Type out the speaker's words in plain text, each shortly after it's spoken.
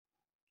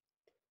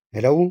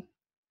Hello,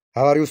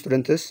 how are you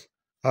students?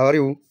 How are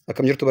you?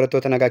 Akkam jirtu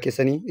barattoota nagaa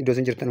keessanii iddoo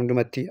isin jirtan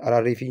hundumatti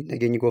araarrii fi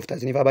nageenyi gooftaa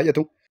isiniif haa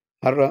baay'atu.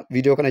 Har'a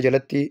viidiyoo kana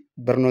jalatti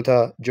barnoota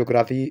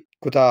ji'oogiraafii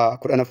kutaa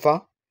 10ffaa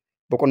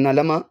boqonnaa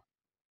 2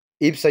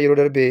 ibsa yeroo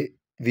darbee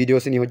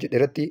viidiyoo isinii hojjedhe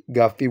irratti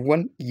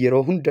gaaffiiwwan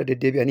yeroo hunda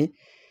deddeebi'anii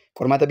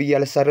qormaata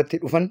biyyaalessaa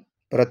irratti dhufan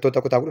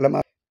barattoota kutaa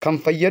 12 kan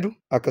fayyadu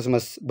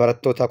akkasumas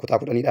barattoota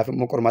kutaa 10dhaaf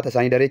immoo qormaata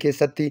isaanii daree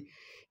keessatti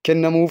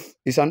kennamuuf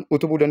isaan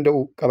utubuu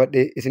danda'u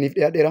qabadhee isiniif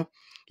dhiyaadheera.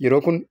 Yeroo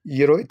kun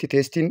yeroo itti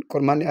teestiin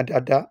qormaanni adda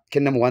addaa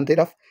kennamu waan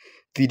ta'eedhaaf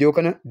viidiyoo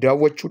kana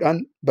daawwachuudhaan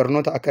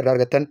barnoota akka irraa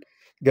argattan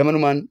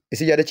gamanumaan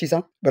isin yaadachiisa.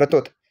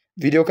 Barattoota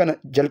viidiyoo kana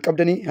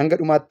jalqabdanii hanga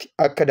dhumaatti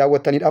akka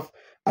daawwattaniidhaaf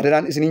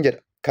adaraan isiniin jedha.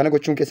 Kana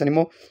gochuun keessan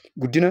immoo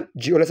guddina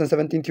GO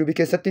 17 ቲዩብ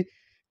keessatti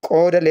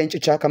qooda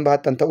leencichaa kan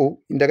bahattan ta'uu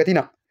hin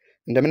dagatina.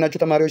 እንደምናችሁ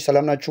ተማሪዎች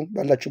ሰላም ናችሁ?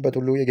 ባላችሁበት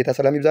ሁሉ የጌታ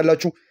ሰላም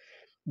ይብዛላችሁ።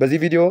 በዚህ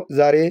ቪዲዮ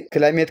ዛሬ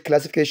ክላይሜት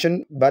ክላሲፊኬሽን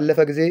ባለፈ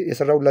ጊዜ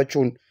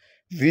የሰራሁላችሁን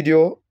ቪዲዮ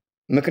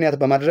ምክንያት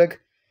በማድረግ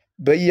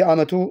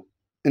በየዓመቱ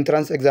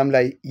ኢንትራንስ ኤግዛም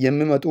ላይ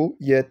የሚመጡ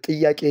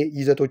የጥያቄ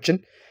ይዘቶችን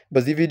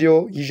በዚህ ቪዲዮ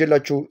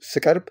ይዤላችሁ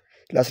ስቀርብ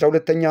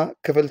ለ12ኛ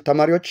ክፍል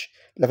ተማሪዎች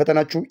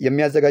ለፈተናችሁ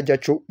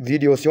የሚያዘጋጃችሁ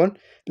ቪዲዮ ሲሆን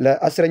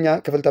ለ10ኛ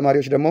ክፍል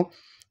ተማሪዎች ደግሞ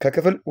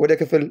ከክፍል ወደ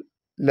ክፍል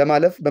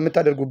ለማለፍ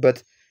በመታደርጉበት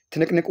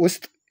ትንቅንቅ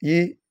ውስጥ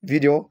ይህ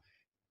ቪዲዮ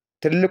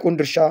ትልቁን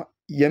ድርሻ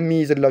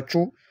የሚይዝላችሁ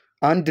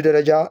አንድ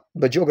ደረጃ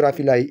በጂኦግራፊ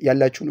ላይ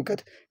ያላችሁን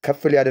ዕውቀት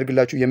ከፍ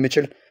ሊያደርግላችሁ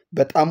የሚችል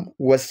በጣም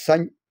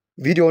ወሳኝ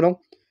ቪዲዮ ነው።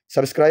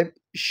 ሰብስክራይብ፣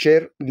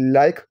 ሼር፣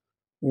 ላይክ፣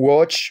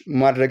 ዋች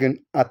ማድረግን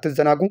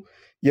አትዘናጉ።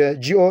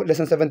 የጂኦ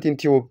ሌሰን 17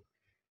 ቲዩብ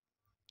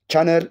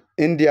ቻናል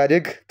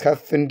እንዲያድግ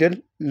ከፍ እንድል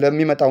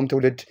ለሚመጣውም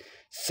ትውልድ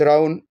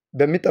ስራውን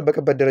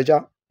በሚጠበቅበት ደረጃ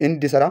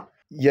እንዲሰራ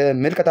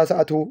የምልከታ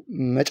ሰዓቱ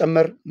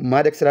መጨመር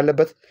ማደግ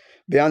ስላለበት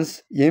ቢያንስ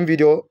ይህን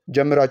ቪዲዮ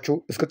ጀምራችሁ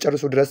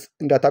እስክትጨርሱ ድረስ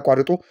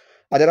እንዳታቋርጡ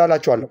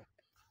አደራላችኋለሁ።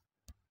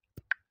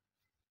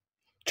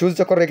 Choose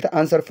the correct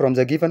answer from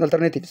the given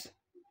alternatives.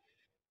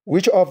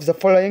 Which of the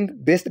following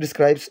best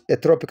describes a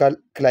tropical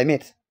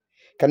climate?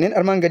 Kanneen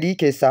armaan gadii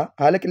keessaa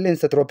haala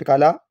qilleensa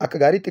tropikaalaa akka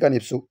gaariitti kan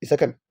ibsu isa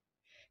kami?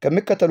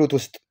 ከሚከተሉት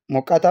ውስጥ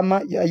ሞቃታማ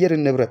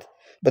የአየርን ንብረት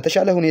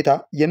በተሻለ ሁኔታ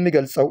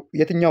የሚገልጸው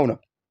የትኛው ነው?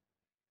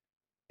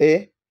 A.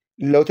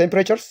 Low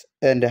temperatures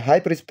and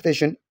high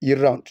precipitation year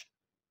round.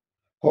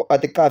 ho'a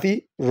xiqqaa fi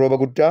rooba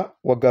guddaa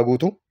waggaa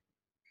guutuu.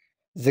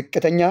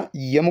 ዝቅተኛ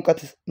የሙቀት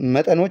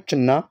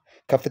መጠኖችና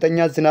ከፍተኛ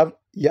ዝናብ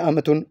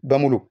የዓመቱን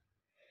በሙሉ።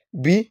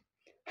 B.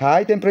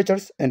 High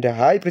temperatures and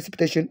high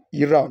precipitation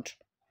year round.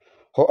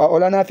 ho'a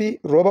olaanaa fi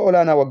rooba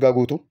olaanaa waggaa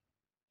guutuu.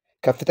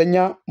 ከፍተኛ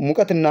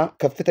ሙቀትና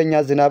ከፍተኛ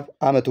ዝናብ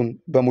ዓመቱን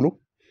በሙሉ።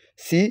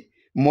 C.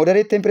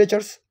 Moderate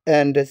temperatures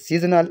and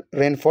seasonal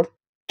rainfall.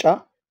 ጫ.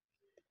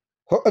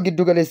 ho'a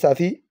giddu galeessaa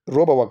fi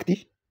rooba waqtii.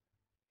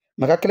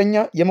 መካከለኛ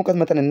የሙቀት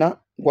መጠንና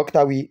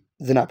ወቅታዊ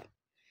ዝናብ።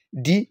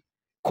 D.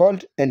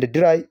 Cold and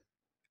dry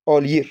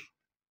all year.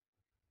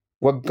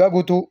 ወጋ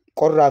ጉቱ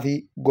ቆራፊ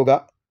ጎጋ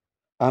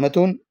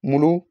ዓመቱን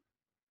ሙሉ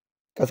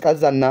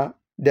ቀዝቃዛና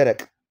ደረቅ።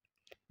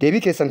 ዴቢ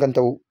ኬሰን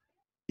ከንተው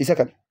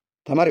ይሰከን።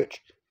 ተማሪዎች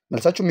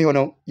መልሳችሁ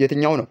የሚሆነው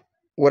የትኛው ነው?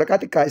 ወረቃ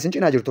ጥቃ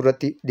ስንጭና ጅርቱ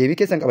ረቲ ዴቢ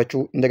ኬሰን ቀበችሁ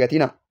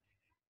እንደገቲና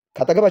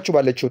ካጠገባችሁ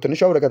ባለችው ትንሿ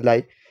ወረቀት ላይ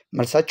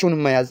መልሳችሁን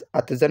መያዝ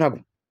አትዘናጉ።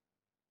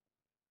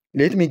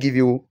 Let me give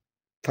you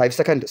 5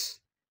 seconds.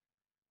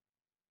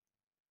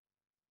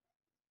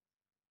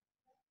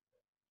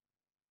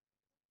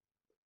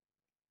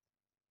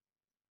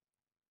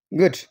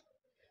 Good.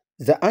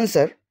 The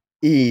answer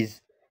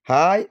is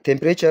high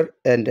temperature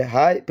and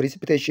high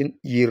precipitation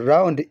year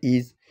round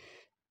is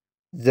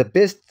the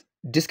best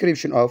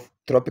description of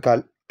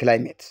tropical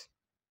climate.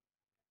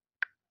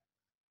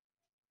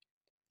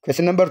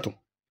 Question number 2.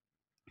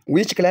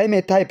 Which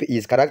climate type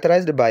is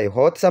characterized by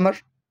hot summer,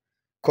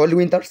 cold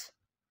winters,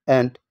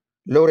 and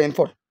low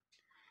rainfall?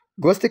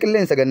 Gosti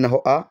qilleensa ganna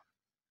ho'aa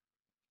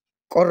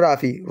qorraa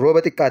fi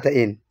rooba xiqqaa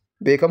ta'een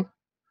beekamu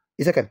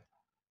isa kan?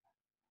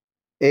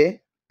 A.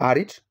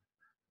 Arid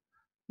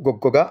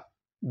goggogaa.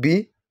 B.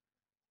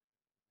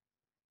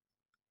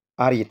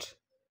 Arid.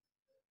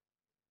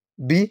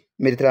 B.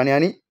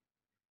 Mediterraneanii.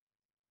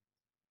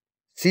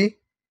 C.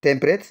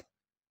 Temperate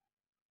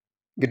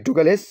giddu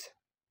galeessa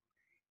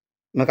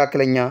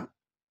መካከለኛ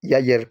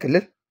የአየር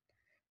ክልል።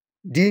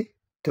 D.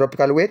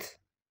 Tropical wet.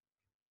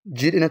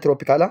 ጂድነ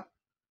ትሮፒካላ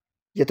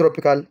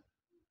የትሮፒካል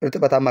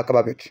እርጥበታማ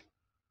አካባቢዎች።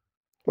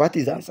 What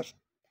is the answer?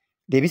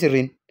 ዴቢ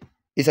ስሪን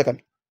ይሰከን።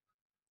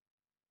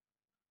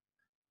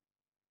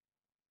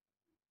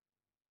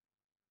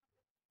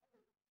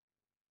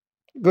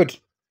 Good.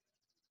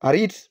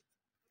 Arid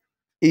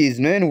is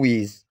known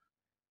with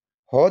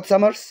hot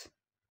summers,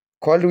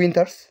 cold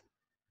winters,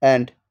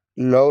 and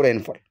low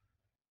rainfall.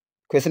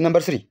 Question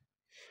number 3.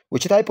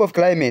 Which type of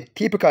climate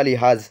typically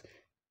has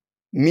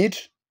mid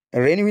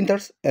rainy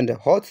winters and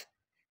hot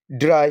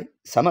dry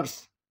summers?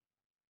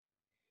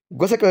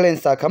 Gosa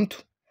qilleensaa kamtu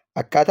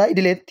akkaataa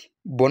idileetti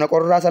bona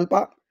qorraa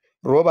salphaa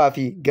roobaa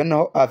fi ganna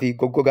ho'aa fi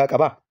goggogaa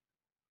qaba?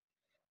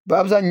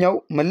 በአብዛኛው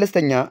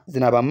መለስተኛ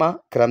ዝናባማ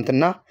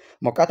ክረምትና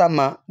ሞቃታማ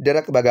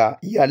ደረቅ በጋ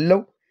ያለው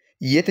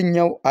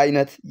የትኛው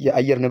አይነት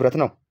የአየር ንብረት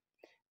ነው?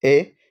 ኤ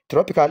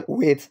ትሮፒካል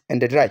ዌት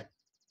ኤንድ ድራይ፣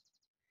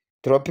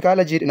 ትሮፒካል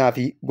ጂድና ፊ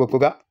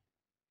ጎጎጋ፣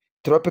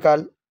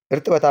 ትሮፒካል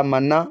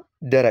እርጥበታማና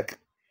ደረቅ።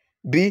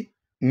 ቢ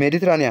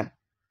ሜዲትራኒያን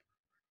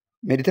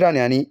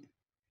ሜዲትራኒያኒ፣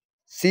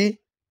 ሲ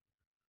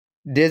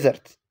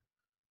ዴዘርት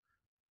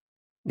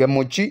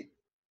ገሞቺ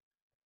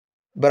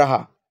በረሃ፣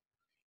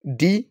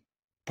 ዲ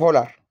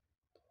ፖላር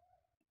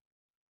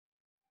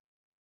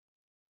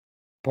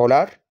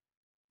ፖላር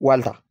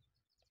ዋልታ።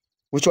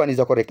 which one is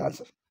the correct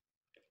answer?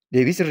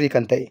 deebii sirrii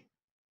kan ta'e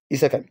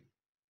isa kami?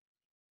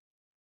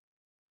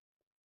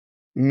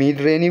 mid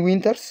rainy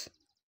winters,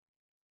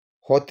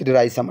 hot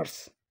dry summers.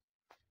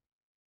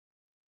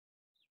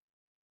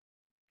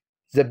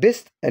 The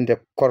best and the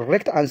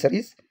correct answer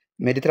is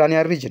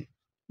Mediterranean region.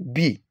 B.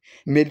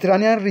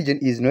 Mediterranean region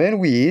is known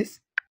with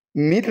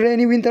mid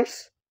rainy winters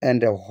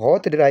and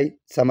hot dry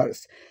summers.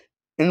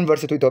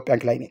 Inverse to Ethiopian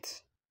climate.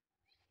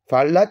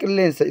 Faallaa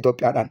qilleensa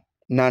Itoophiyaadhaan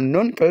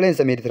naannoon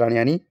qilleensa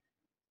Mediterraaniyaanii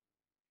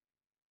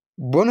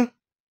bona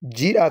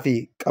jiidhaa fi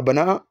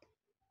qabana'aa,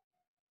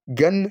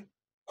 ganna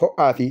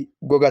ho'aa fi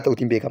gogaa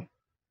ta'uutiin beekama.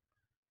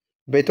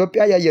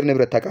 በኢትዮጵያ የአየር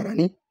ንብረት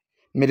ተቃራኒ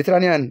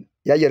ሜዲትራኒያን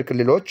የአየር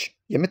ክልሎች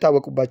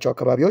የሚታወቁባቸው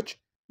አካባቢዎች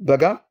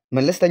በጋ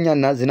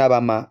መለስተኛና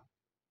ዝናባማ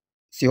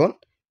ሲሆን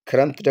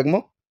ክረምት ደግሞ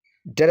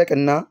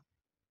ደረቅና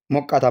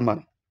ሞቃታማ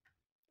ነው።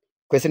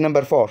 Question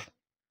number 4.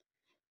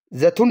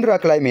 The tundra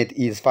climate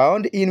is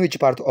found in which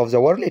part of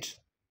the world?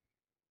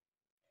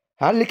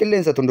 haalli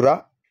qilleensa tunduraa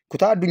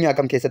kutaa addunyaa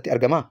kam keessatti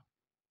argama?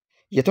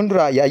 የቱንድራ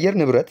የአየር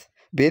ንብረት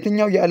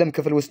በየትኛው የዓለም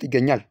ክፍል ውስጥ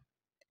ይገኛል?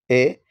 ኤ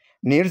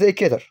ኒር ዘ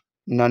ኢኩዌተር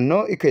ናኖ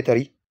ኢኩዌተሪ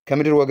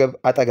ከምድር ወገብ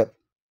አጠገብ።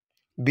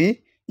 ቢ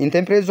ኢን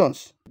ቴምፕሬት ዞንስ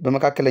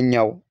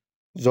በመካከለኛው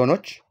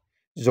ዞኖች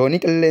ዞኒ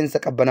qilleensa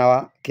ቀበናዋ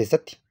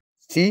keessatti።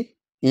 ሲ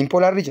ኢን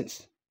ፖላር ሪጅንስ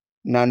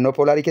ናኖ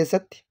ፖላሪ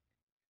keessatti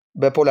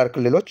በፖላር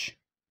ክልሎች።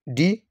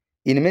 ዲ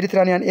ኢን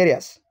ሜዲትራኒያን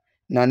ኤሪያስ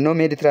ናኖ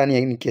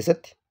ሜዲትራኒያን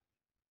keessatti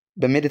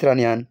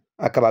በሜዲትራኒያን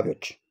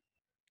አካባቢዎች።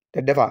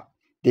 ደደፋ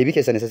deebii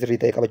keessan isa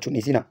sirrii ta'e qabachuun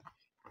dhiisina.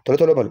 ቶሎ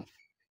ቶሎ በሉ።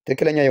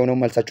 ትክክለኛ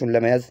የሆነውን መልሳችሁን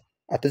ለመያዝ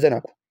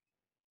አትዘናጉ።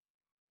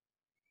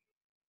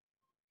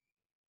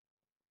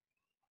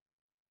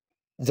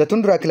 The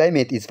tundra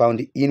climate is found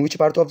in which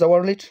part of the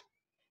world?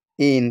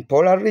 In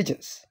polar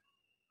regions.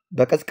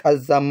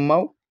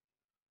 በቀዝቃዛማው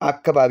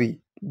አካባቢ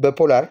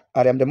በፖላር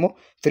አሪያም ደግሞ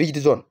ፍሪጅድ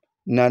ዞን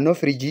ናኖ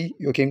ፍሪጂ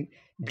ዮኪን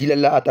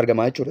ዲለላ አጣርገማ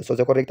jechuudha. So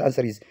the correct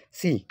answer is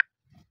C.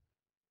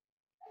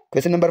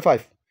 Question number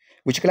 5.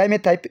 Which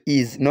climate type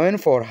is known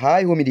for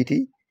high humidity,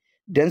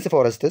 dense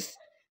forests,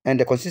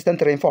 and consistent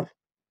rainfall?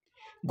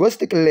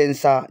 Gosti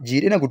qilleensaa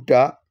jiidhina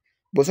guddaa,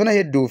 bosona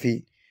hedduu fi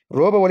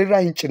rooba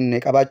walirraa hin cinne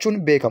qabaachuun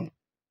beekamu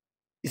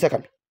isa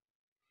kami?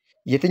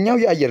 የትኛው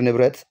የአየር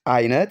ንብረት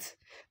አይነት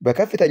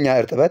በከፍተኛ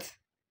እርጥበት፣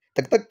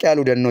 ጥቅጥቅ ያሉ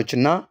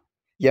ደኖችና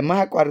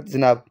የማያቋርጥ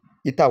ዝናብ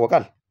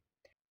ይታወቃል?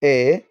 ኤ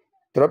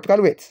ትሮፒካል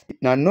ዌት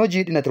ናኖ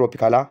ጂድነ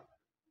ትሮፒካላ፣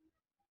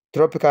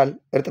 ትሮፒካል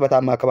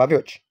እርጥበታማ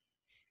አካባቢዎች።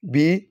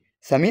 ቢ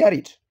ሰሚ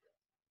አሪድ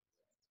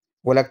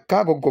ወለካ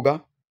ጎጎጋ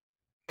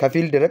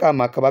ከፊል ደረቃማ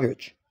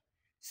አካባቢዎች።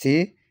 ሲ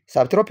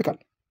ሳብትሮፒካል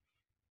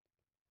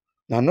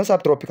ናኖ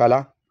ሳብትሮፒካላ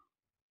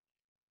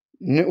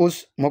ንዑስ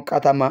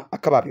ሞቃታማ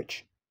አካባቢዎች።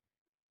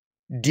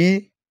 ዲ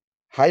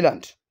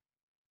ሃይላንድ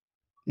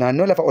ናኖ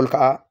ለፈ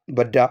ኦልከአ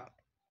በዳ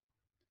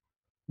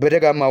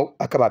በደጋማው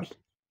አካባቢ።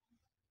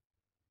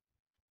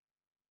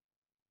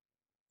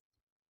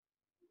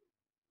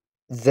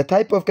 The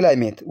type of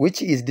climate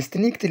which is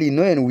distinctly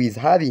known with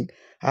having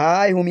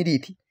high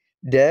humidity,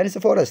 dense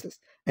forests,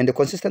 and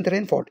consistent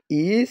rainfall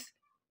is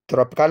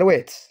tropical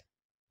wet.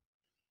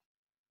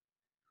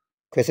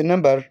 Question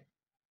number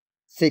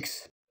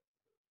 6.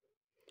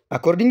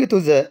 According to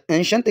the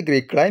ancient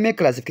Greek climate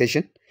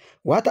classification,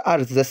 what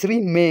are the 3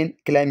 main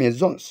climate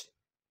zones?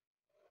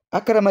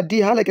 Akka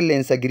ramaddii haala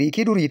qilleensa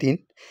Giriikii duriitiin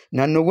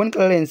naannoowwan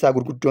qilleensaa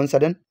gurguddoon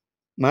sadan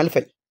maal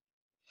fa'i?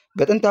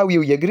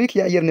 በጥንታዊው የግሪክ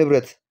የአየር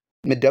ንብረት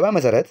ምደባ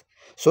መሰረት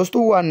ሶስቱ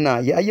ዋና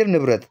የአየር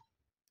ንብረት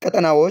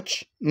ቀጠናዎች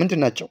ምንድን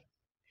ናቸው?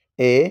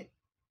 ኤ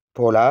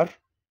ፖላር፣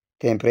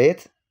 ቴምፕሬት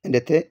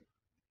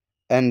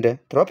እንደ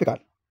ትሮፒካል።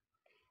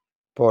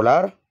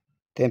 ፖላር፣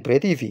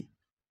 ቴምፕሬቲቭ፣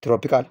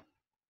 ትሮፒካል።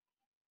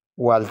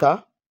 ዋልታ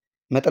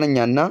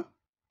መጠነኛና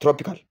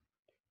ትሮፒካል።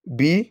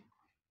 ቢ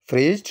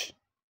ፍሪጅድ፣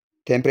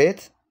 ቴምፕሬት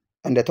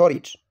እንደ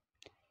ቶሪድ።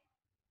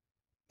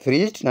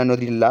 ፍሪጅድ ናኖ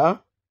ዲላ፣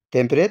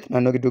 ቴምፕሬት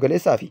ናኖ ግዱ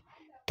ገሌሳፊ፣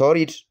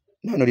 ቶሪድ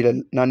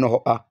ናኖ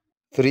ሆአ።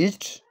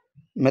 ፍሪጅድ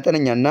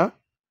መጠነኛና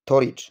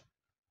ቶሪድ።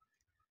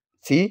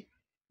 ሲ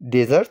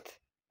ዴዘርት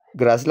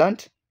ግራስላንድ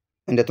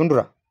እንደ ቱንድራ።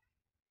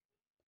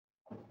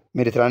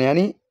 ሜዲትራኒያኒ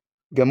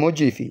ገሞጂ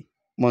ፊ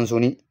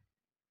ሞንሱኒ።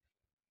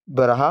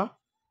 በረሃ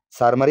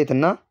ሳር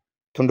መሬትና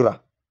ቱንድራ።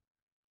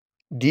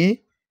 ዲ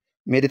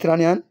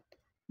ሜዲትራኒያን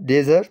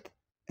ዴዘርት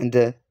እንደ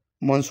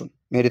ሞንሱን።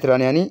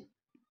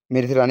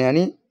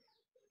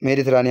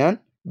 ሜዲትራኒያን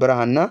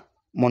በረሃና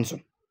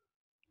ሞንሱን።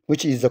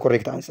 which is the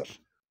correct answer?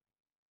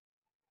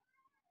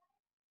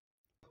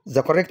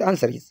 The correct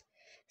answer is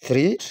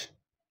frigid,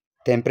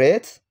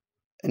 temperate,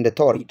 and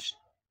torrid.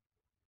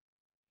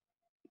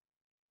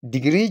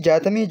 digirii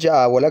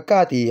 66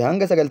 walakkaatii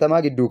hanga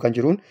 90 gidduu kan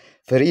jiruun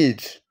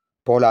firiid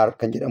poolaar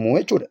kan jedhamu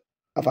jechuudha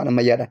afaan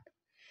ammayyaadhaan.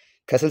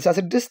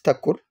 ከ66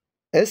 ተኩል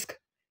እስከ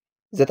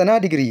 90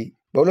 ዲግሪ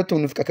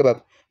በሁለቱም ንፍቀ ክበብ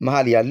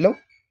መሃል ያለው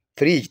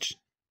ፍሪጅ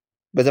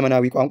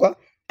በዘመናዊ ቋንቋ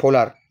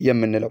ፖላር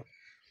የምንለው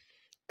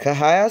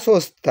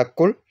ከ23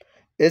 ተኩል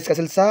እስከ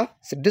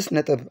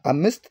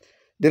 66.5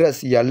 ድረስ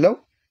ያለው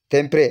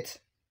ቴምፕሬት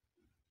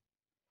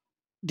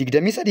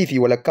ዲግደሚ ሰዲፊ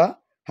ወለካ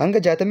hanga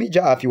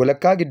 66 fi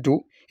walakkaa gidduu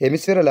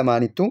hemisfeera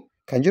lamaanittuu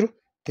kan jiru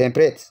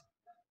ቴምፕሬት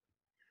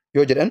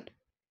yoo jedhan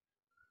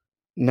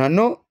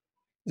naannoo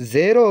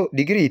 0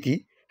 ዲግሪቲ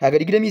haga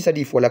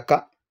 23 fi walakkaa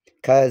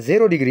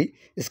ከ0 ዲግሪ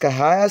እስከ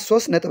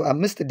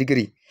 23.5 ዲግሪ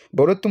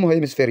በሁለቱም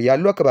ሄmisፌር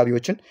ያሉ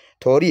አካባቢዎችን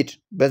ቶሪድ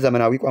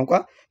በዘመናዊ ቋንቋ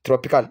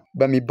ትሮፒካል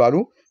በሚባሉ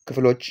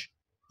ክፍሎች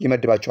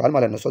ይመድባቸዋል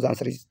ማለት ነው. So the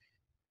answer is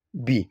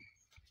B.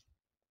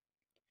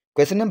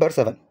 Question number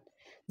 7.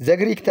 The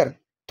Greek term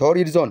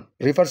torrid zone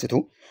refers to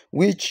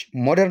which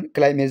modern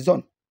climate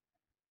zone?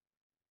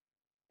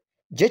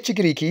 Jechi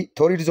Greek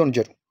torrid zone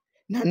jedhu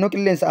naannoo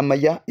qilleensa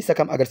ammayyaa isa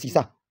kam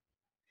agarsiisa?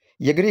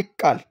 የግሪክ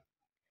ቃል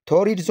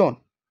ቶሪድ ዞን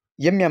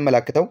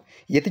የሚያመላክተው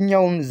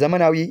የትኛውን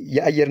ዘመናዊ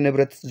የአየር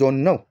ንብረት ዞን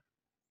ነው?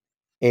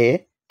 ኤ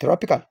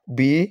ትሮፒካል፣ ቢ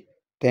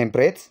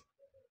ቴምፕሬት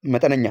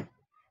መጠነኛ፣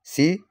 ሲ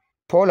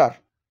ፖላር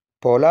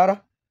ፖላር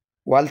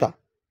ዋልታ፣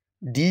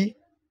 ዲ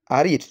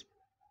አሪድ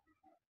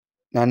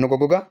ናኖ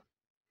ጎጎጋ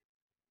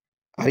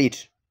አሪድ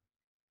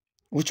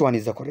which one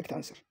is the correct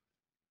answer?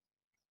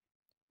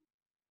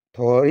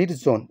 torrid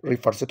zone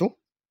refers to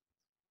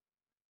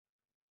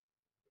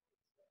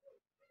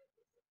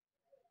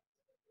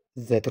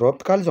the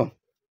tropical zone.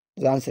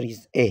 The answer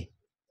is A.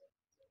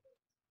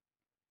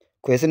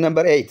 Question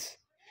number 8.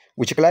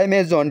 Which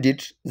climate zone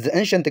did the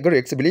ancient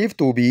Greeks believe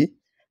to be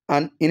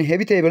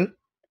uninhabitable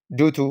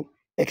due to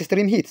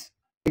extreme heat?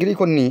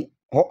 Griikonni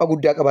ho'a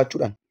guddaa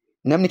qabaachuudhaan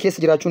namni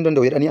keessa jiraachuu hin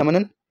danda'u jedhanii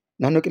amanan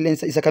naannoo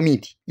qilleensa isa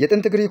kamiiti?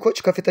 የጥንት ግሪኮች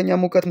ከፍተኛ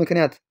ሙቀት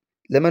ምክንያት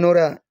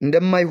ለመኖሪያ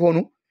እንደማይሆኑ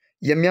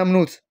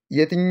የሚያምኑት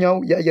የትኛው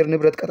የአየር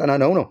ንብረት ቀጠና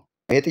ነው?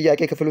 ይሄ ጥያቄ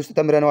ክፍል ውስጥ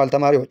ተምረነዋል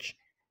ተማሪዎች።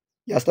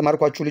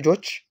 ያስተማርኳችሁ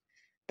ልጆች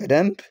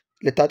በደንብ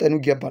ልታጠኑ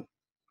ይገባል።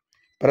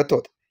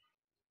 በረቶት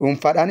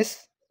ኡንፋዳንስ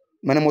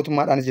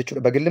መነሞቱማዳንስ ጀቹ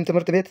በግልም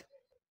ትምህርት ቤት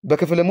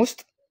በክፍልም ውስጥ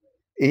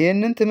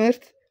ይሄንን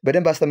ትምህርት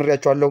በደንብ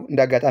አስተምሪያችኋለሁ።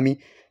 እንዳጋጣሚ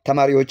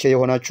ተማሪዎች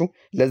የሆናችሁ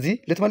ለዚህ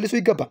ልትመልሱ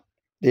ይገባል።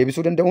 ዴቢሱ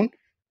ደንደውን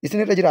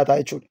ይስነ ረጅራታ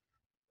አይቹ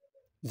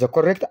The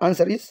correct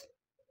answer is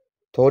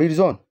torrid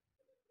zone.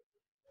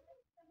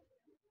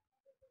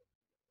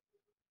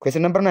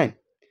 Question number 9.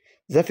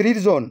 The frid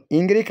zone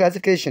in Greek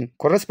classification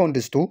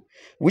corresponds to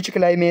which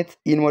climate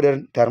in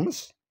modern terms?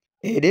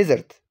 A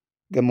desert,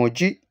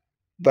 gamoji,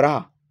 baraha,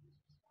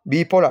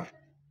 B polar,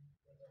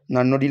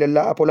 naannoo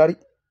dilallaa polari,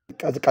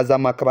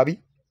 qazzama akkababi,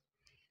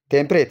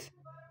 temperate,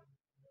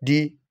 D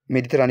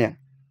Mediterranean.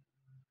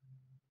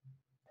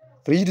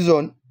 Frid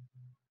zone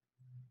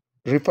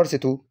refers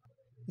to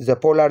the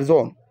polar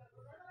zone,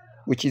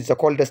 which is the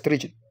coldest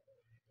region.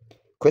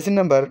 Question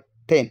number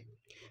 10.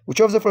 Which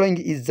of the following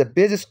is the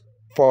basis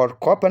for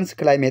Koppen's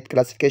climate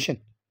classification?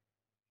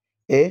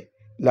 A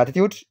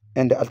latitude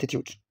and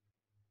altitude.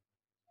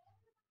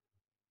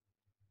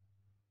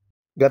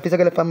 Gaaffii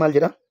sagalaffaan maal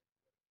jedha?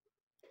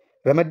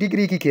 Ramaddii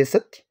Giriikii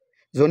keessatti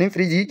zooniin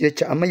firiijii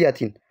jecha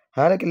ammayyaatiin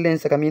haala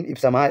qilleensa kamiin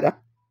ibsamaa jedha?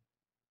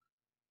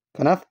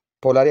 Kanaaf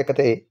poolaarii akka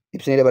ta'e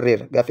ibsinee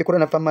dabarreerra. Gaaffii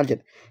 10ffaan maal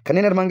jedha?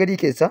 Kanneen armaan gadii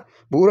keessaa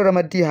bu'uura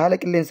ramaddii haala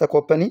qilleensa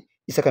Kooppenii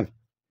isa kami?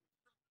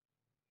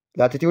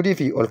 Laatituudii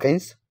fi ol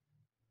ka'iinsa,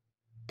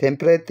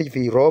 tempereetii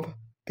fi rooba,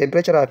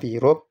 tempereecharaa fi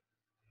rooba,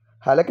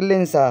 haala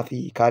qilleensaa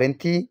fi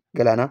kaarentii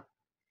galaanaa,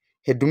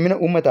 heddummina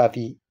uummataa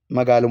fi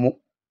magaalumuu.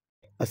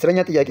 አስረኛ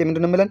ጥያቄ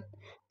ምንድን ነው የሚለን?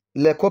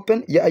 ለኮፐን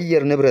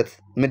የአየር ንብረት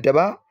ምደባ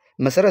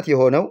መሰረት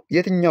የሆነው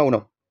የትኛው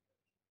ነው?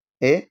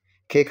 ኤ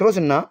ኬክሮስ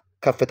እና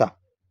ከፍታ፣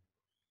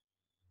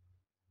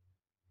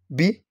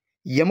 ቢ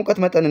የሙቀት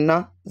መጠንና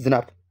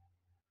ዝናብ፣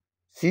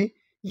 ሲ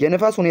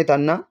የነፋስ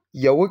ሁኔታና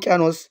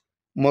የውቅያኖስ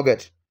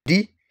ሞገድ፣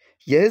 ዲ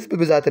የህዝብ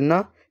ብዛትና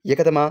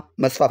የከተማ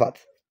መስፋፋት።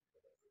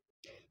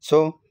 So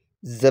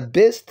the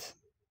best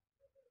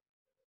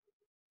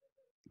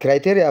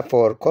criteria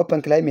for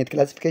Koppen climate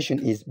classification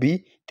is B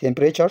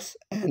temperatures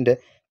and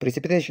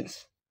precipitations.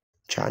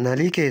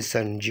 Chaanalii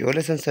keessan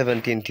Geolesson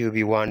 17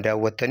 Tube waan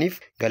daawwattaniif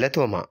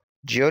galatooma.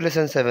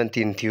 Geolesson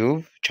 17 Tube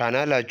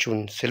chaanalaachun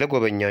sila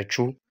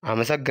gobanyaachuu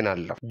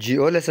amasagganaalla.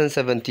 Geolesson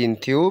 17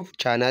 Tube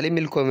chaanalii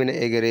milkoomina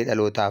egeree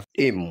dhalootaaf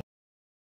dhimmu.